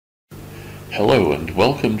Hello and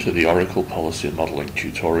welcome to the Oracle Policy Modeling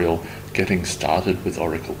tutorial, getting started with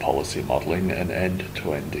Oracle Policy Modeling, an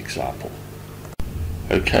end-to-end example.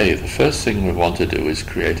 Okay, the first thing we want to do is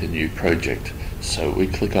create a new project, so we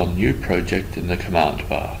click on New Project in the command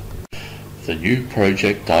bar. The New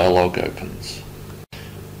Project dialog opens.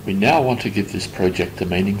 We now want to give this project a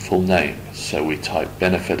meaningful name, so we type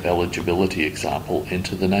Benefit Eligibility Example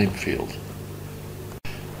into the name field.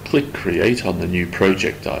 Click Create on the New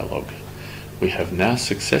Project dialog. We have now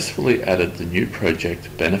successfully added the new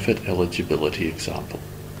project Benefit Eligibility Example.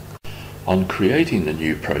 On creating the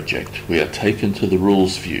new project, we are taken to the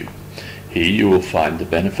Rules view. Here you will find the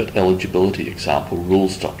Benefit Eligibility Example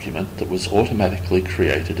rules document that was automatically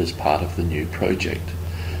created as part of the new project.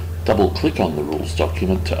 Double-click on the rules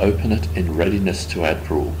document to open it in readiness to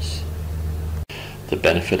add rules. The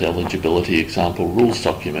Benefit Eligibility Example rules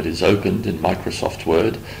document is opened in Microsoft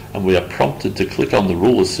Word, and we are prompted to click on the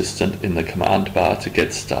Rule Assistant in the command bar to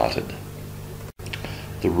get started.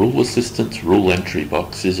 The Rule Assistant's rule entry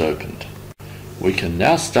box is opened. We can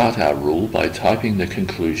now start our rule by typing the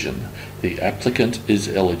conclusion, "The applicant is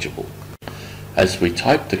eligible." As we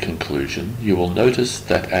type the conclusion, you will notice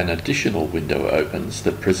that an additional window opens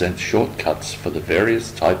that presents shortcuts for the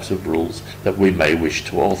various types of rules that we may wish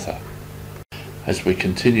to author. As we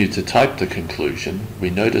continue to type the conclusion, we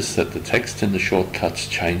notice that the text in the shortcuts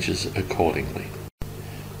changes accordingly.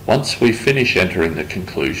 Once we finish entering the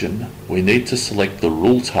conclusion, we need to select the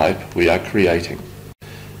rule type we are creating.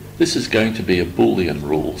 This is going to be a Boolean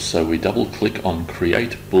rule, so we double-click on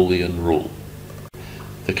Create Boolean Rule.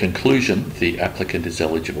 The conclusion, "The applicant is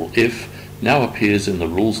eligible if," now appears in the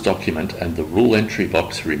rules document, and the rule entry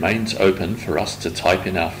box remains open for us to type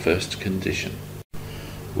in our first condition.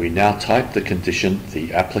 We now type the condition,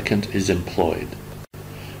 "The applicant is employed."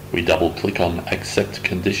 We double-click on Accept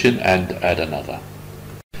Condition and add another.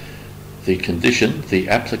 The condition, "The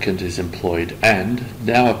applicant is employed and,"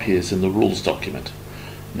 now appears in the rules document.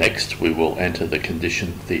 Next, we will enter the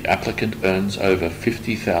condition, "The applicant earns over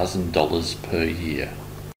 $50,000 per year."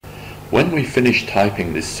 When we finish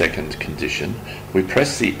typing this second condition, we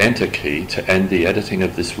press the Enter key to end the editing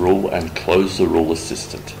of this rule and close the Rule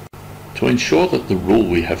Assistant. To ensure that the rule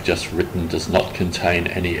we have just written does not contain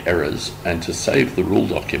any errors, and to save the rule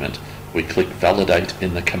document, we click Validate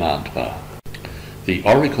in the command bar. The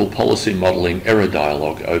Oracle Policy Modeling error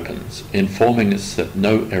dialog opens, informing us that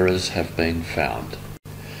no errors have been found.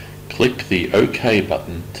 Click the OK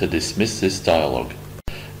button to dismiss this dialog.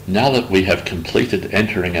 Now that we have completed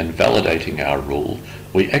entering and validating our rule,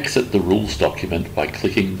 we exit the rules document by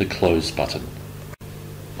clicking the Close button.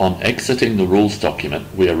 On exiting the Rules document,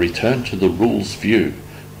 we are returned to the Rules view.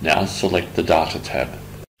 Now select the Data tab.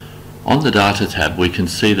 On the Data tab, we can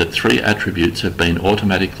see that 3 attributes have been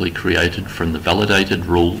automatically created from the validated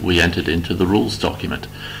rule we entered into the Rules document.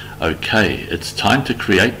 Okay, it's time to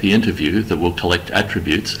create the interview that will collect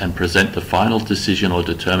attributes and present the final decision or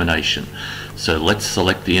determination. So let's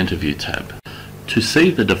select the Interview tab. To see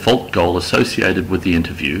the default goal associated with the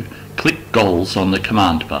interview, click Goals on the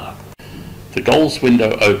command bar. The Goals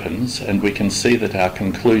window opens, and we can see that our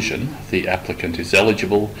conclusion, "The applicant is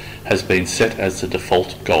eligible," has been set as the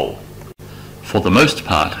default goal. For the most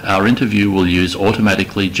part, our interview will use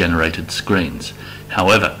automatically generated screens.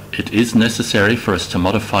 However, it is necessary for us to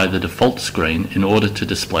modify the default screen in order to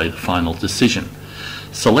display the final decision.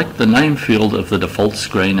 Select the name field of the default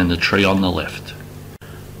screen in the tree on the left.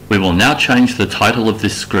 We will now change the title of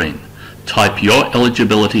this screen. Type your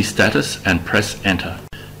eligibility status and press Enter.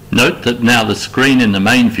 Note that now the screen in the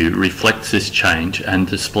main view reflects this change and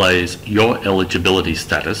displays your eligibility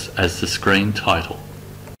status as the screen title.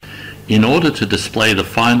 In order to display the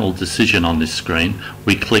final decision on this screen,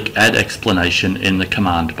 we click Add Explanation in the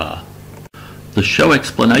command bar. The Show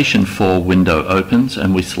Explanation For window opens,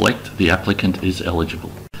 and we select "The applicant is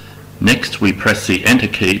eligible." Next, we press the Enter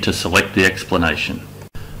key to select the explanation.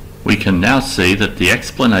 We can now see that the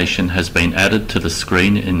explanation has been added to the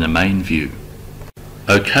screen in the main view.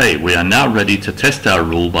 Okay, we are now ready to test our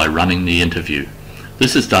rule by running the interview.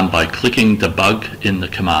 This is done by clicking Debug in the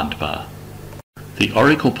command bar. The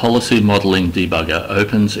Oracle Policy Modeling Debugger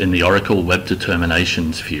opens in the Oracle Web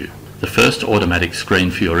Determinations view. The first automatic screen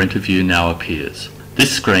for your interview now appears.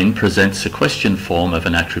 This screen presents a question form of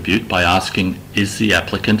an attribute by asking, "Is the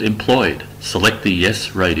applicant employed?" Select the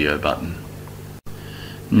Yes Radio button.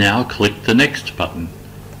 Now click the Next button.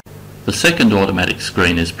 The second automatic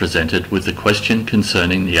screen is presented with the question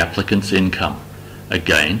concerning the applicant's income.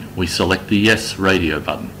 Again, we select the Yes Radio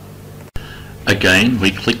button. Again, we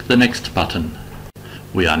click the Next button.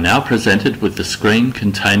 We are now presented with the screen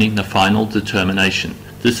containing the final determination.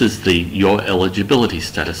 This is the Your Eligibility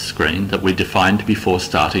Status screen that we defined before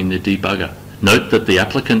starting the debugger. Note that the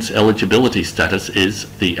applicant's eligibility status is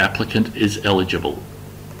the applicant is eligible.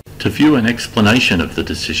 To view an explanation of the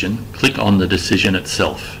decision, click on the decision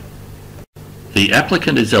itself. The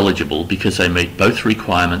applicant is eligible because they meet both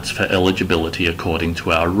requirements for eligibility according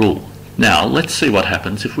to our rule. Now let's see what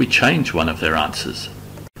happens if we change one of their answers.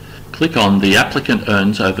 Click on The applicant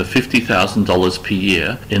earns over $50,000 per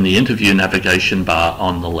year in the interview navigation bar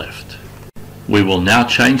on the left. We will now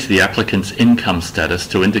change the applicant's income status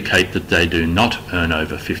to indicate that they do not earn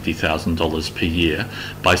over $50,000 per year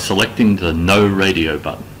by selecting the No Radio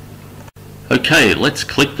button. Okay, let's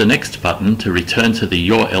click the next button to return to the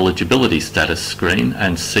Your Eligibility Status screen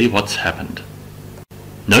and see what's happened.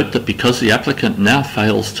 Note that because the applicant now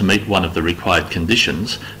fails to meet one of the required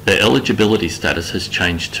conditions, their eligibility status has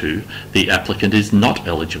changed to the applicant is not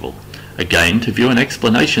eligible. Again, to view an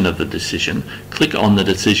explanation of the decision, click on the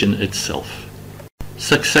decision itself.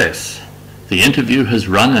 Success! The interview has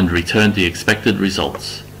run and returned the expected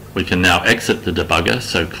results. We can now exit the debugger,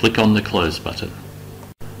 so click on the Close button.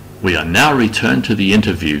 We are now returned to the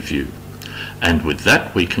interview view. And with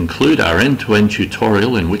that, we conclude our end-to-end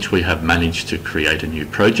tutorial in which we have managed to create a new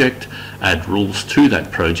project, add rules to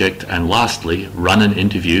that project, and lastly, run an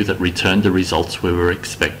interview that returned the results we were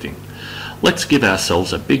expecting. Let's give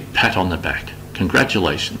ourselves a big pat on the back.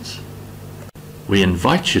 Congratulations. We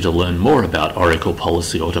invite you to learn more about Oracle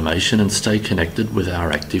Policy Automation and stay connected with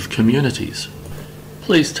our active communities.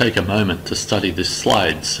 Please take a moment to study this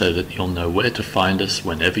slide so that you'll know where to find us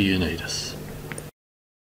whenever you need us.